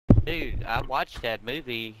Dude, I watched that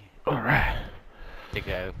movie Alright.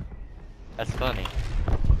 ago. That's funny.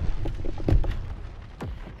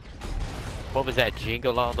 What was that,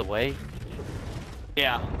 Jingle All the Way?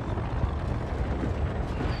 Yeah.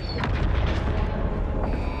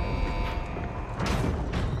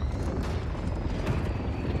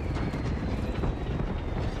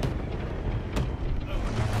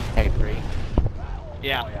 Hey, Free.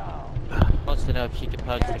 Yeah. Wants to know if she could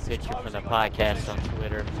post a picture from the podcast on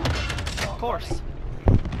Twitter. Of course.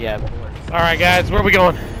 Yeah, of course. Alright, guys, where are we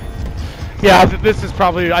going? Yeah, this is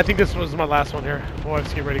probably, I think this was my last one here. My wife's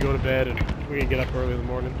getting ready to go to bed and we can get up early in the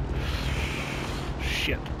morning.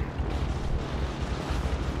 Shit.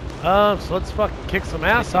 So let's fucking kick some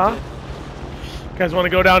ass, huh? You guys want to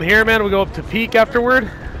go down here, man? We go up to Peak afterward?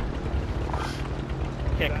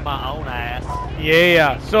 Kick my own ass.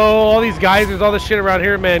 Yeah. So all these guys, there's all this shit around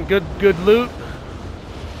here, man. Good loot.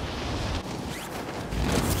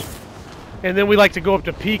 And then we like to go up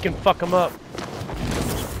to Peak and fuck them up.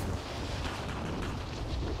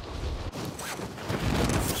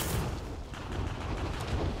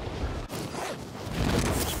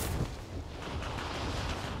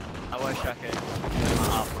 I wish I could give my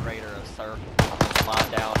operator a circle, lie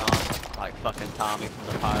down on, like fucking Tommy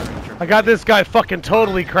from the Pirate Ranger. I got this guy fucking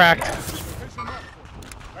totally cracked.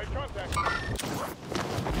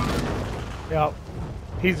 Yep.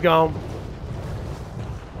 He's gone.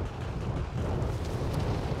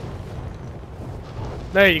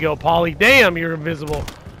 There you go, Polly. Damn, you're invisible.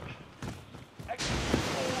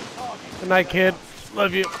 Good night, kid.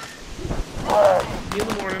 Love you. See you in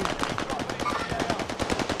the morning.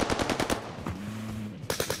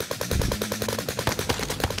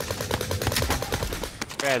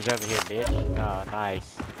 Grabs over here, bitch. Oh,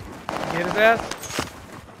 nice. Get his ass.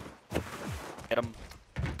 Hit him.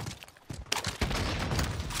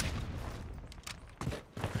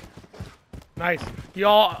 Nice.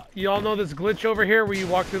 Y'all know this glitch over here where you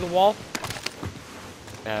walk through the wall?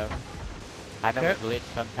 No. I know Okay. a glitch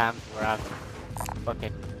sometimes where I'm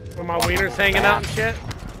fucking... Where my wiener's hanging out and shit?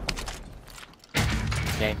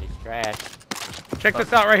 Game is trash. Check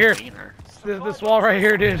this out right here. Wiener. This wall right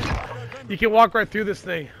here, dude. You can walk right through this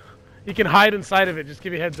thing. You can hide inside of it. Just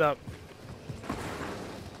give you a heads up.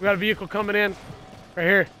 We got a vehicle coming in. Right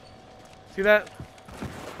here. See that?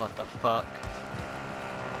 What the fuck?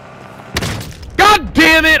 God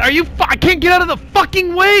damn it! Are you I can't get out of the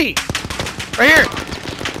fucking way! Right here.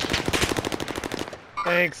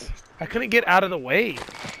 Thanks. I couldn't get out of the way.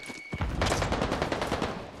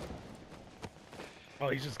 Oh,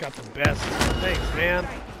 he's just got the best. Thanks, man.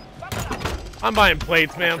 I'm buying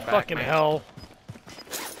plates, man. Fucking hell.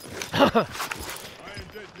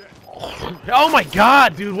 Oh my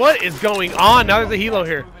god, dude. What is going on? Now there's a helo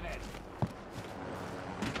here.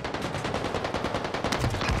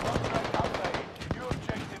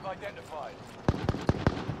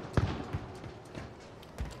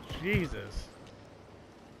 Jesus.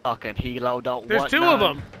 Fucking Helo don't There's want two none. of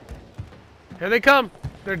them. Here they come.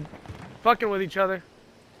 They're fucking with each other.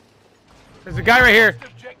 There's a guy right here.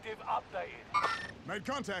 Objective updated. Made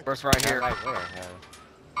contact. First right here. Right where?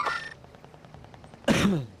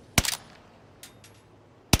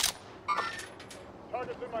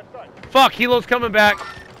 Target's in my sight. Fuck, Helo's coming back.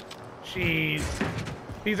 Jeez.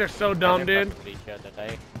 These are so dumb, They're dude. fucking with each other,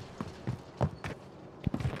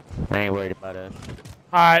 they ain't worried about us.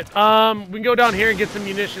 Alright, we can go down here and get some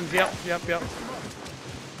munitions. Yep. Allied UAV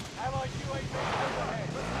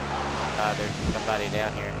overhead. There's somebody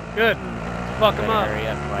down here. Good. Fuck them Better up. hurry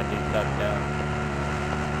up before I do something dumb.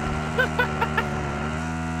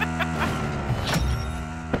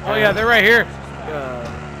 Oh yeah, they're right here.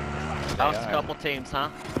 Lost a couple teams, huh?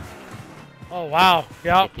 Oh wow.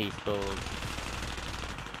 Yep. Get these fools.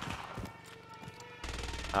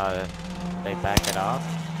 They back it off?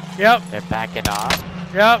 Yep. They're backing off?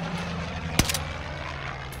 Yep.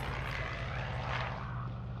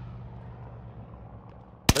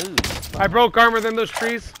 Move. I broke armor than those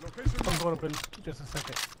trees. I'm going up in just a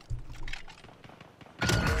second.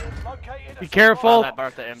 Located Be a careful. By that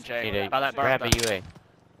Bertha MJ. Need to By that grab a Bertha. UA.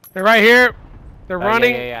 They're right here. They're Oh,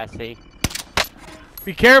 running. Yeah, I see.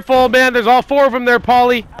 Be careful, man. There's all four of them there,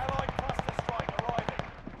 Polly. Allied cluster strike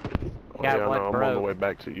arriving. Oh, Got yeah, one no, I'm on broke. the way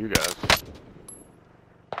back to you guys.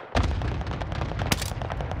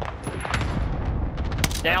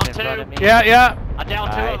 Down Up in front of two. me. Yeah. I down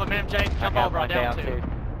two Alright. of them, MJ. I Jump got over, I one down down two. too.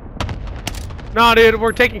 No, dude,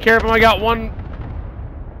 we're taking care of them. I got one.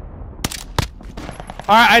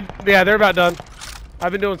 Alright, yeah, they're about done.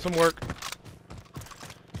 I've been doing some work.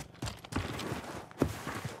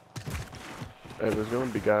 Hey, there's gonna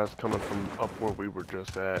be guys coming from up where we were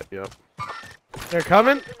just at. Yep. They're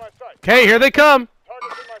coming? In my Okay, here they come.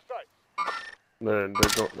 Target's in my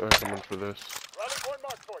sight. They're coming for this. Rally point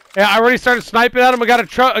marked for you. Yeah, I already started sniping at them. I got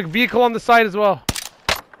a vehicle on the side as well.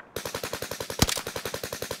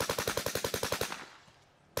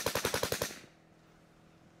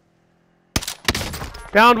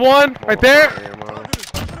 Downed one, right there. Ammo.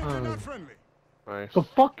 Nice. The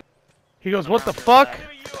fuck? He goes, what the fuck?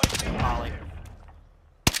 Molly.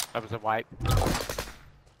 That was a wipe.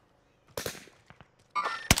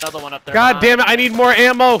 Another one up there. God damn it, I need more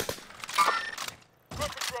ammo. Good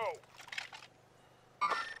patrol.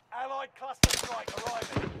 Allied cluster strike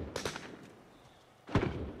arriving.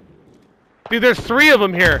 Dude, there's 3 of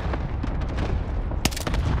them here.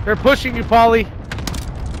 They're pushing you, Polly.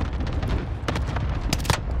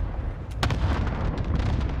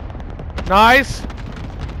 Nice.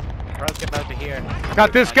 Broke him over here.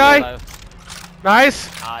 Got this guy.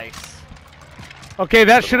 Nice. Nice. Okay,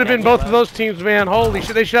 that should have been both of those teams, man. Holy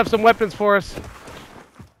shit, they should have some weapons for us.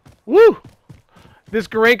 Woo! This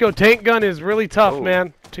Gorenko tank gun is really tough, Oh.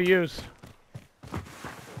 man, to use.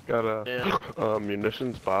 Got a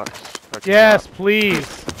munitions box. I can Yes, drop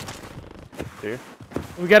please. here.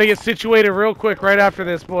 We gotta get situated real quick right after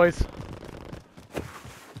this, boys.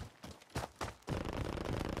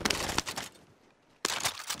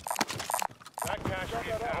 That cash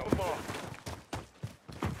is out of the mark.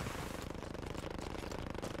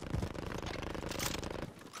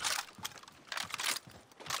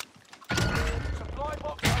 Supply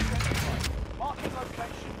box identified. Marking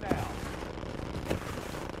location now.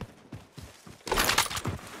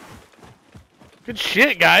 Good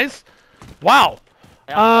shit, guys. Wow.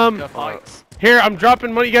 Yeah, let's go fights. Here, I'm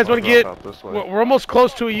dropping money. You guys want to get? Out this way. We're almost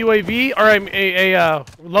close to a UAV or a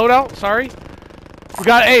loadout. Sorry. We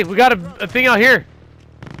got a thing out here.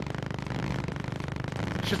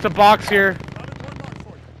 It's just a box here.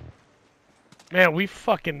 Man, we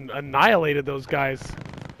fucking annihilated those guys.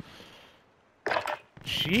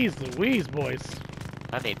 Jeez Louise, boys.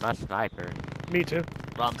 I need my sniper. Me too.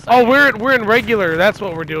 Rum Oh, side. we're in regular. That's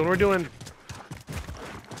what we're doing. We're doing.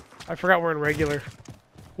 I forgot we're in regular.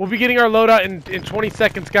 We'll be getting our loadout in 20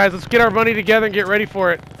 seconds, guys. Let's get our money together and get ready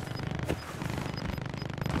for it.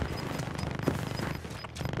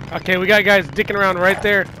 Okay, we got guys dicking around right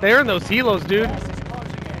there. They're in those helos, dude. Gas is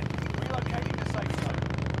closing in. Relocating to safe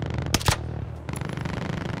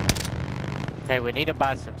zone. Hey, we need to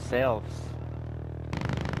buy some cells.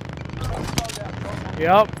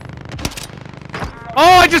 Yep.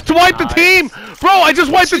 Oh, I just wiped the team, bro! I just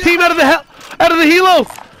wiped the team out of the helo.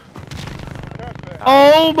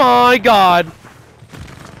 Oh my god!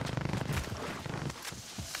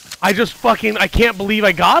 I can't believe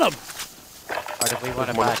I got him. Or do we want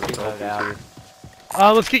to buy two loadouts?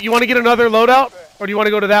 Let's get. You want to get another loadout, or do you want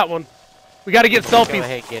to go to that one? We got to get Go selfies.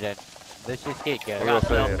 ahead and get it. Let's just get good. I'll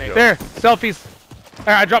say it. There, selfies.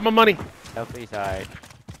 Alright, I dropped my money. Selfies, alright.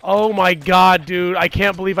 Oh my god, dude. I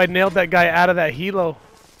can't believe I nailed that guy out of that helo.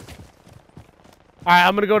 Alright,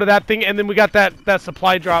 I'm gonna go to that thing, and then we got that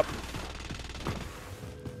supply drop.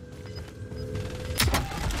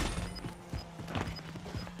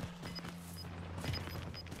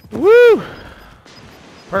 Woo!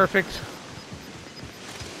 Perfect.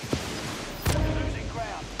 Losing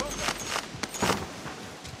ground.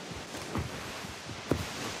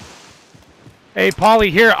 Hey,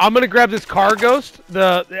 Polly, here. I'm gonna grab this car ghost.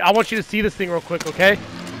 I want you to see this thing real quick, okay?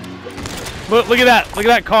 Look at that. Look at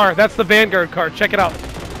that car. That's the Vanguard car. Check it out.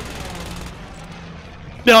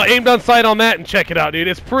 No, aim down sight on that and check it out, dude.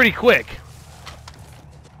 It's pretty quick.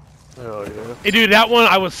 Hell yeah. Hey, dude, that one,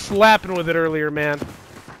 I was slapping with it earlier, man.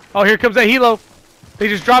 Oh, here comes that helo. They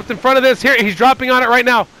just dropped in front of this. Here, he's dropping on it right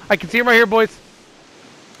now. I can see him right here, boys.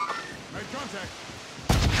 Make contact.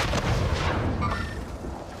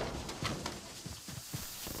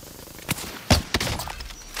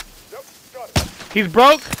 Yep, got it. He's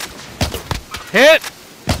broke. Hit.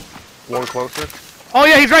 One closer. Oh,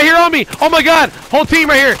 yeah, he's right here on me. Oh, my God. Whole team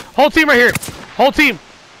right here. Whole team right here. Whole team.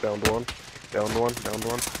 Downed one. Downed one. Downed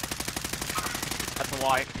one. That's a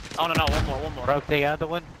white. Oh no, one more. Broke the other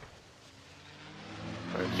one.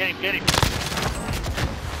 Nice. Get him.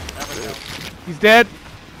 There we go. He's dead.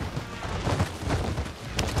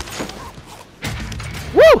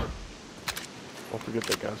 Woo! Don't forget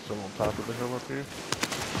that guy's still on top of the hill up here.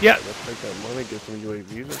 Yeah. Let's take that money, get some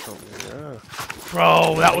UAVs or something. Yeah.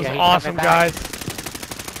 Bro, that was Yeah, he's awesome, coming back. guys.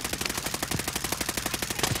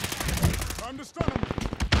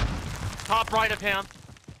 Top right of him.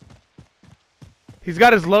 He's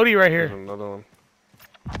got his loadie right There's here. another one.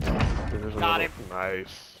 There's Got another. him.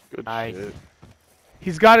 Nice. Good Nice. shit.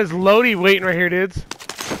 He's got his loadie waiting right here, dudes.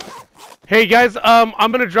 Hey, guys, I'm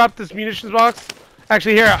gonna drop this munitions box.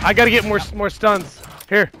 Actually, here, I gotta get more stuns.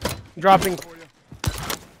 Here, I'm dropping.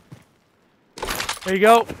 There you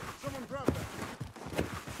go.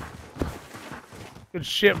 Good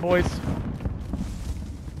shit, boys.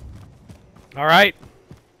 All right.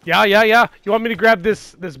 Yeah. You want me to grab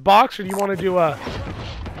this box, or do you want to do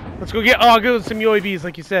let's go get. Oh, I'll go with some UAVs,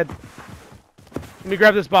 like you said. Let me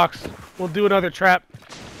grab this box. We'll do another trap.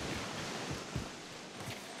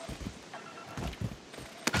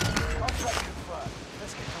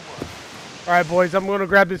 All right, boys. I'm gonna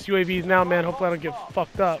grab this UAVs now, man. Hopefully, I don't get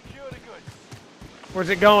fucked up. Where's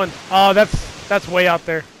it going? Oh, that's way out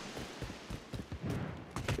there.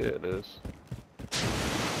 Yeah, it is.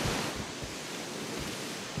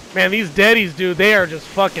 Man, these deadies, dude, they are just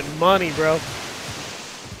fucking money, bro.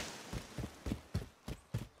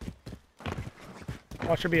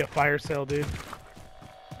 Watch there be a fire sale, dude.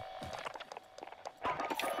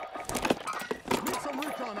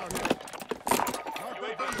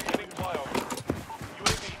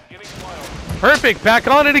 Perfect, back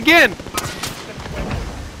on it again.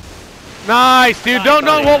 Nice, dude. Don't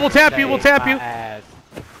know. We'll tap you. We'll tap you.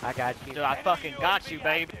 I got you. Dude, I fucking got you,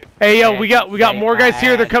 baby. Hey, yo, we got more guys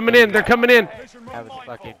here. They're coming in. They're coming in. That was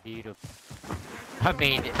fucking beautiful. I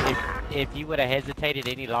mean, if you would have hesitated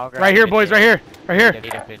any longer. Right here, boys. Right here. Right here.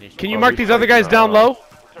 Can you mark these other guys down low?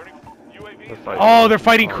 Oh, they're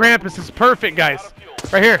fighting Krampus. This is perfect, guys.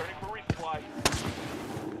 Right here.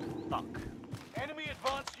 Fuck. Enemy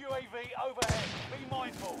advanced UAV overhead. Be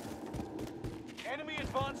mindful. Enemy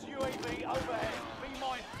advanced UAV overhead. Be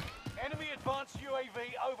mindful. Enemy advanced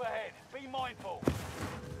UAV overhead. Be mindful.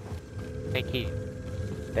 Think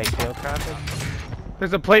they killed Krampus?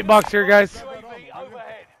 There's a plate box here, guys. UAV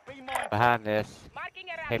overhead. Be mindful. Behind this.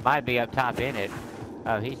 He might be up top in it.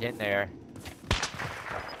 Oh, he's in there.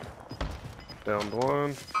 Down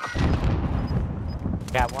one.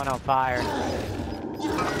 Got one on fire.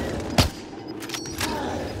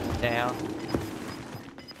 Down.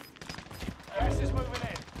 Gas is moving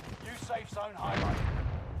in. Use safe zone highlight.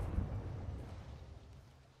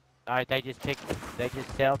 Alright, they just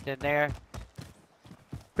stealthed in there.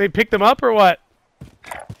 They picked them up or what?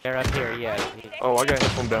 They're up here, yeah. Oh, I got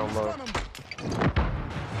hit from down low.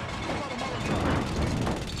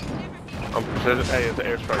 I'm precision. Hey, it's an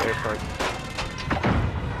airstrike, airstrike.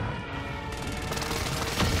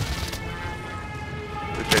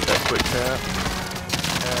 Appreciate that quick tap.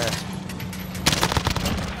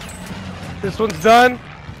 This one's done.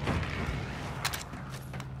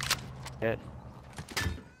 Good.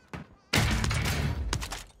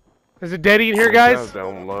 There's a deadie in here, guys.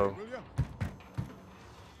 Down low.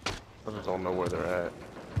 I just don't know where they're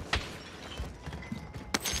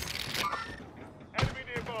at.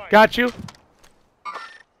 Got you.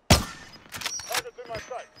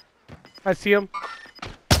 I see him.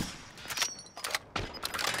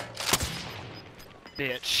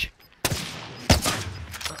 Bitch.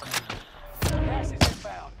 Gas is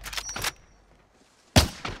inbound.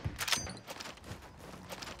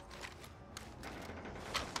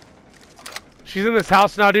 She's in this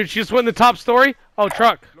house now, dude. She just went in the top story. Oh,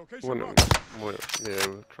 truck. Yeah,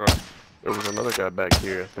 truck. There was another guy back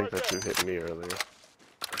here. I think that you hit me earlier.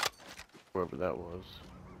 Whoever that was.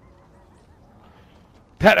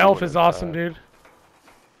 That elf is awesome, dude.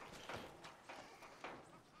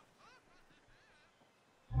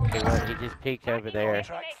 He just peeked over there.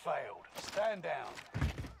 Contract failed. Stand down.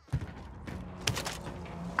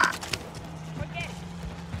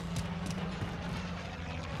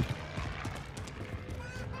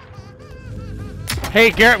 Hey,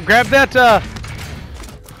 Garrett, grab that,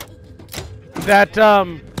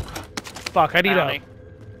 fuck, I need Bounty.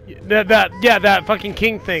 that fucking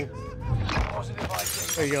king thing. Positive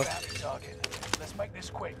ID. There you go. Bounty target. Let's make this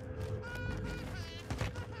quick.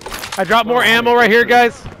 I dropped more ammo right here,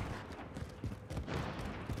 guys.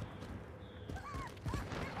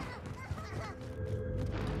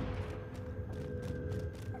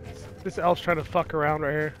 This elf's trying to fuck around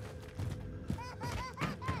right here.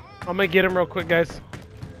 I'm gonna get him real quick, guys.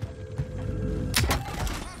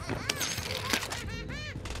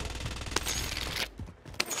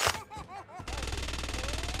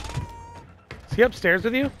 Is he upstairs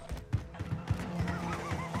with you?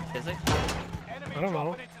 Is it? I don't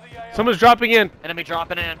know. Someone's dropping in. Enemy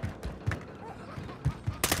dropping in.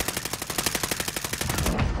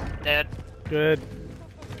 Dead. Good.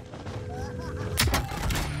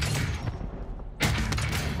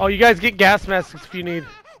 Oh, you guys get gas masks if you need.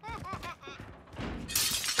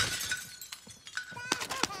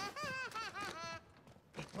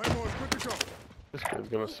 This kid's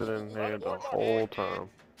gonna sit in there the whole time.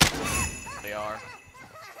 They are.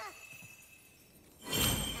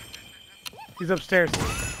 He's upstairs. There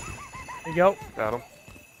you go. Got him.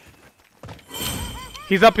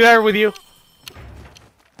 He's up there with you.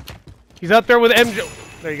 He's up there with MJ.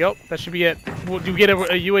 There you go. That should be it. Do you get a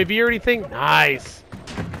UAV or anything? Nice.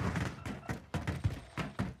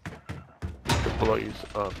 Just below you,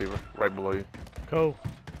 Fever. Right below you. Go.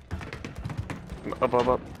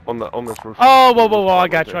 Up. On this roof. Oh, whoa. I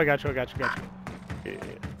got you. Yeah.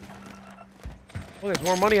 Oh, there's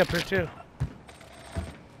more money up here too.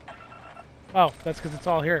 Oh, that's because it's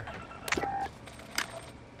all here.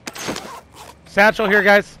 Satchel here,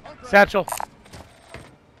 guys. Satchel.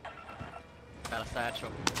 Got a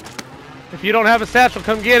satchel. If you don't have a satchel,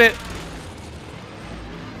 come get it.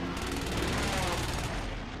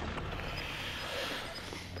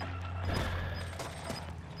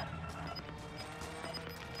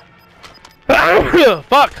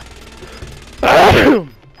 Fuck.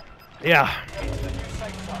 Yeah.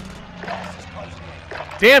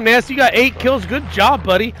 Damn, Nasty, you got 8 kills. Good job,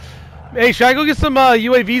 buddy. Hey, should I go get some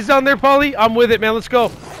UAVs down there, Paulie? I'm with it, man. Let's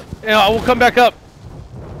go. Yeah, we'll come back up.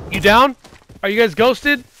 You down? Are you guys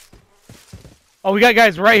ghosted? Oh, we got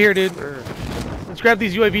guys right here, dude. Let's grab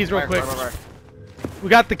these UAVs real quick. We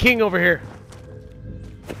got the king over here.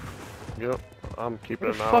 Yep. I'm keeping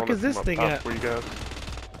Where an the eye fuck on is this thing at? for you guys.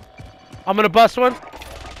 I'm gonna bust one.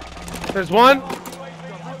 There's one.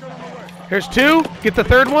 Here's 2. Get the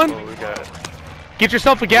 3rd one. Oh, we got Get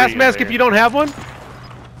yourself a gas 3 mask there. if you don't have one.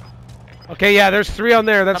 Okay, yeah, there's 3 on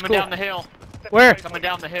there. That's Coming cool. down the hill. Where? Coming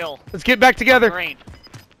down the hill. Let's get back together. Green.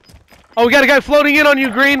 Oh, we got a guy floating in on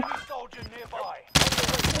you, Green. Soldier nearby.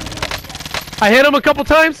 I hit him a couple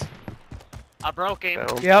times. I broke him.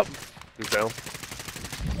 down. Yep. He's down.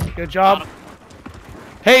 Good job.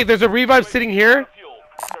 Hey, there's a revive sitting here.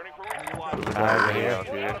 There's a guy out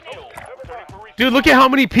here. Dude, look at how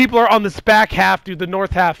many people are on this back half, dude, the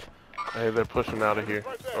north half. Hey, they're pushing out of here.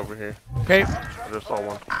 Over here. Okay. I just saw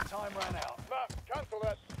one. Time ran out. Cancel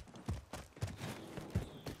that.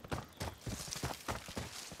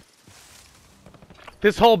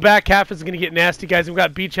 This whole back half is going to get nasty, guys. We've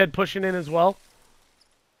got Beachhead pushing in as well.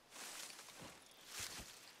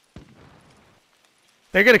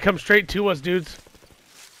 They're going to come straight to us, dudes.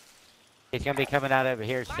 He's gonna be coming out over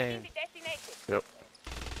here soon. Yep.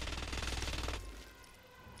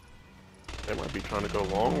 They might be trying to go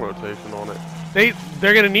long rotation on it.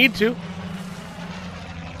 They're going to need to. Keep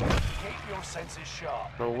your senses sharp.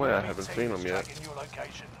 No way, I haven't seen them yet. Tracking your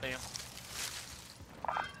location.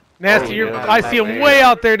 Nasty, Oh, yeah. I see them way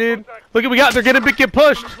out there, dude. Look at they're going to get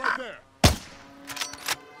pushed.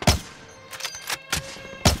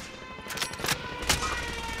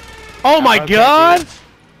 Oh my god!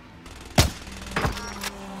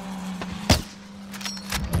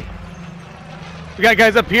 We got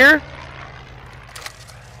guys up here.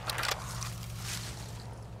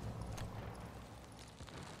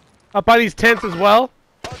 Up by these tents as well.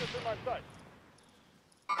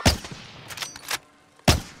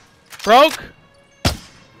 Broke.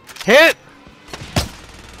 Hit.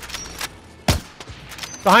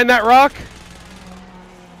 Behind that rock.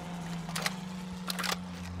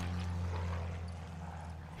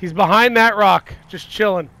 He's behind that rock, just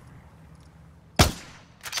chilling.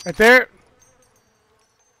 Right there.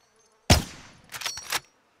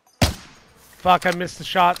 Fuck, I missed the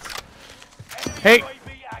shots. Hey.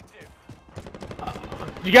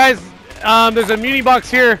 You guys, there's a muni box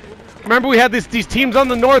here. Remember we had these teams on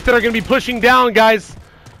the north that are going to be pushing down, guys.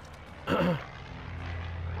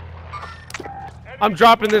 I'm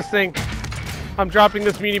dropping this thing. I'm dropping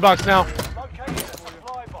this muni box now.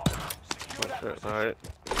 Alright.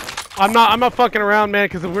 I'm not fucking around, man,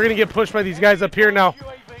 because we're going to get pushed by these guys up here now.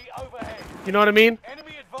 You know what I mean?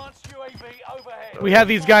 Enemy advanced UAV overhead. We have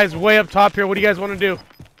these guys way up top here. What do you guys want to do?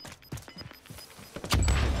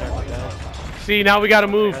 See, now we got to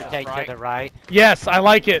move. Rotate to the right. Yes, I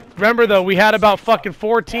like it. Remember, though, we had about fucking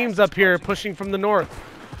 4 teams up here pushing from the north.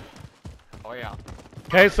 Oh yeah.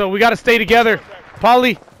 Okay, so we got to stay together.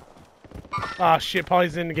 Polly. Ah, shit,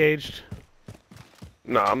 Polly's engaged.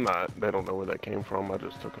 No, I'm not. They don't know where that came from. I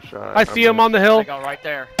just took a shot. I see him on the hill. They go right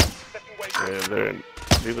there. Yeah,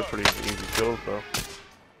 these are pretty easy kills, though.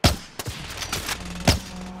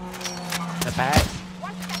 The back.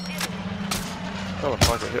 Oh, if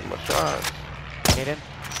I could hit my shot. Hit him.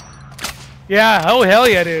 Yeah, oh hell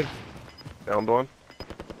yeah, dude. Downed one.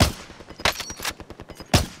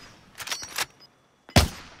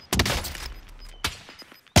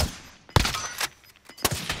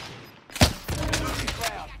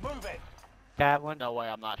 Move it. Got one. No way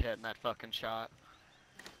I'm not hitting that fucking shot.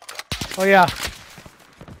 Oh yeah.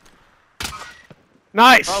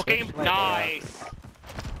 Nice. Broke him. Nice.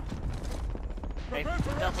 Hey,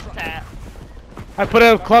 double tap. I put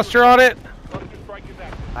a cluster on it.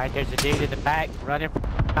 Alright, there's a dude in the back running.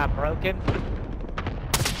 I'm broken.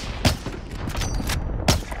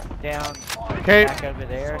 Down. Okay. Back over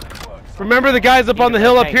there. Remember the guys up on the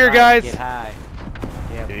hill up here, guys. Get high.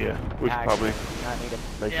 Yeah, we should probably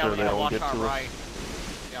make Yeah, sure we they gotta don't watch get our to us. right.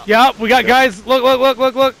 Yep, we got guys.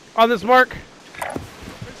 Look on this mark.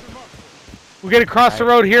 We gotta cross the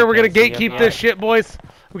road here. We're gonna gatekeep this shit, boys.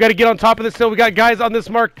 We gotta get on top of this hill. We got guys on this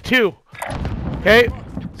mark too. Okay,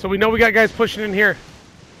 so we know we got guys pushing in here.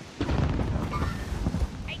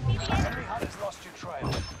 Enemy hunters lost your trail.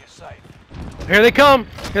 You're safe. Here they come.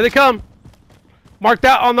 Here they come. Mark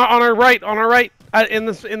that on our right. In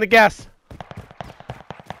the gas.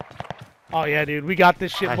 Oh yeah, dude. We got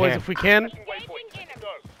this shit, Right boys. here. If we can.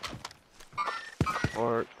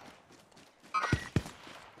 Or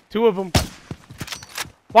 2 of them.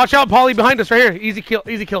 Watch out, Polly, behind us right here. Easy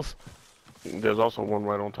kills. there's also one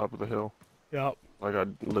right on top of the hill. Yep. Like I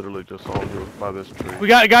literally just saw him by this tree. We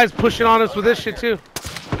got guys pushing on us with this shit too.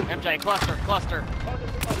 MJ, cluster.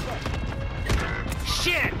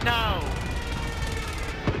 Shit, no!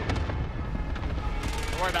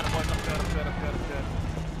 Don't worry about it, boys. I'm good.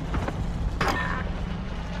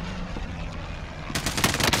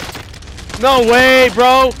 No way,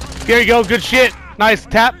 bro. There you go. Good shit. Nice.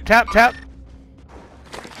 Tap.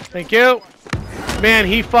 Thank you. Man,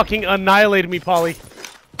 he fucking annihilated me, Polly.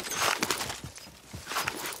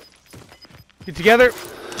 Get together.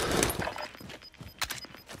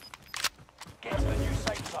 Get to the new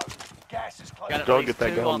safe zone. Gas is close. Got at Don't least get that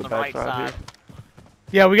 2 guy on on the the right backside side.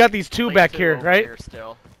 Yeah, we got these 2 At least back 2 here, over right? here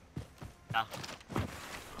still. Yeah.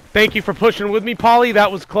 Thank you for pushing with me, Polly.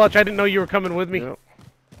 That was clutch. I didn't know you were coming with me. Yep.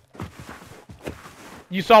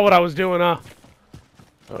 You saw what I was doing, huh?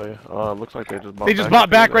 Oh yeah. Looks like they just bought. They just bought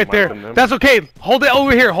back right there. That's okay. Hold it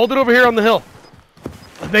over here. Hold it over here on the hill.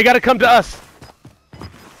 They got to come to us.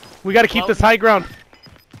 We got to keep this high ground.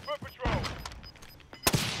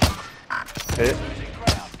 Hit.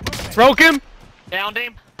 Broke him. Downed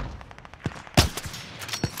him.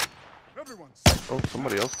 Oh,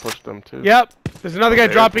 somebody else pushed them too. Yep. There's another guy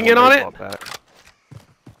There's dropping one in on they it. bought back.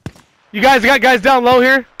 You guys got guys down low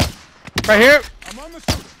here. Right here.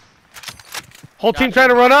 Whole team trying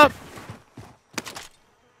to run up.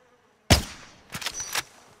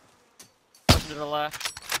 Pushing to the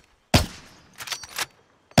left.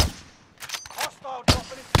 Hostile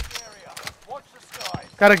dropping into the area. Watch the skies.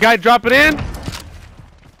 Got a guy dropping in.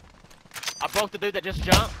 I broke the dude that just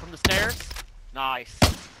jumped from the stairs. Nice.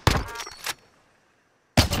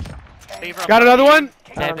 Beaver, Got another one.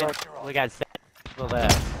 7. We got 7 people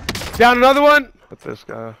left. Down another one. But this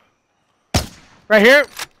guy. Right here.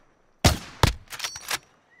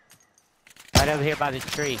 Right over here by this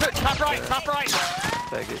tree. Top right.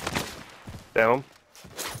 Tag it. Down.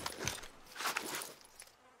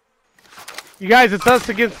 You guys, it's us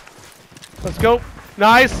against. Let's go.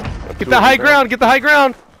 Nice. Get 2 the of high them ground. Get the high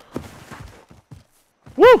ground.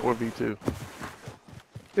 Woo! 4v2.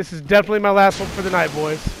 This is definitely my last one for the night,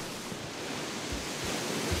 boys.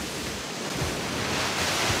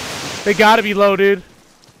 They gotta be low, dude.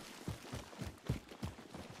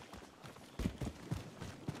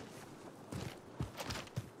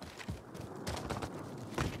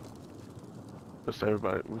 Just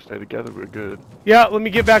everybody, we stay together, we're good. Yeah, let me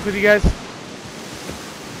get back with you guys.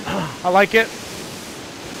 I like it. Try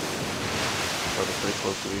to stay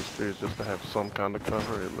close to these trees just to have some kind of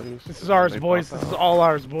cover at least. This is ours, They boys. pop This is out. all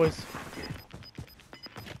ours, boys.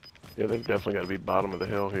 Yeah, they've definitely got to be bottom of the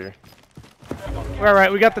hill here. We're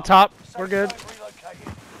alright. We got the top. We're good. Safe zone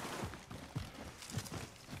relocated.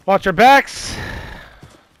 Watch our backs.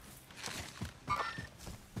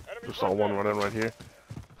 Just saw one running right here.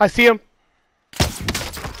 I see him.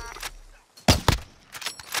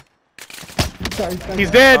 He's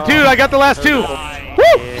dead. Dude, I got the last 2. Woo!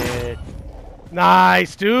 Shit.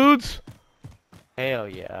 Nice, dudes. Hell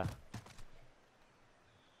yeah.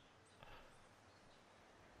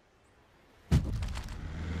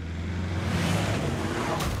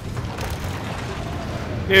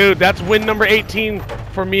 Dude, that's win number 18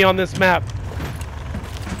 for me on this map.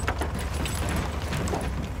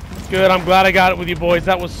 Good, I'm glad I got it with you boys.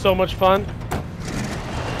 That was so much fun.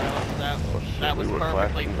 That was We were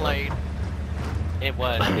perfectly clapping, played. It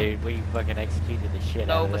was, dude. We fucking executed the shit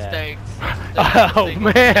No out of that. mistakes. Oh,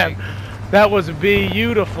 Single man. mistake. That was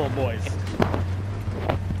beautiful, boys.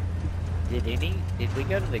 Did we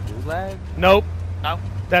go to the gulag? Nope. No.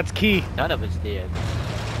 That's key. None of us did.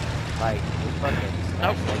 Like, we fucking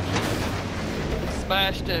Nope. smashed that shit.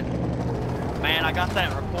 Smashed it. Man, I got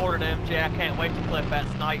that recorded, MJ. I can't wait to clip that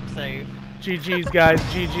snipe save. GG's, guys.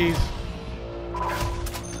 GG's.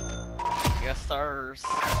 Yes, sirs.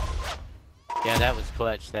 Yeah, that was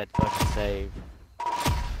clutch, that fucking save.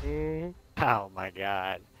 Mhm. Oh my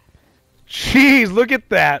god. Jeez, look at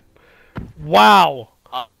that. Wow.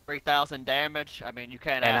 3,000 damage. I mean, you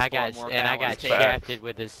can't And ask I got for a more and I got balanced team. shafted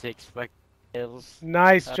with his 6 fucking kills.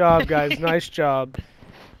 Nice job, guys. Nice job.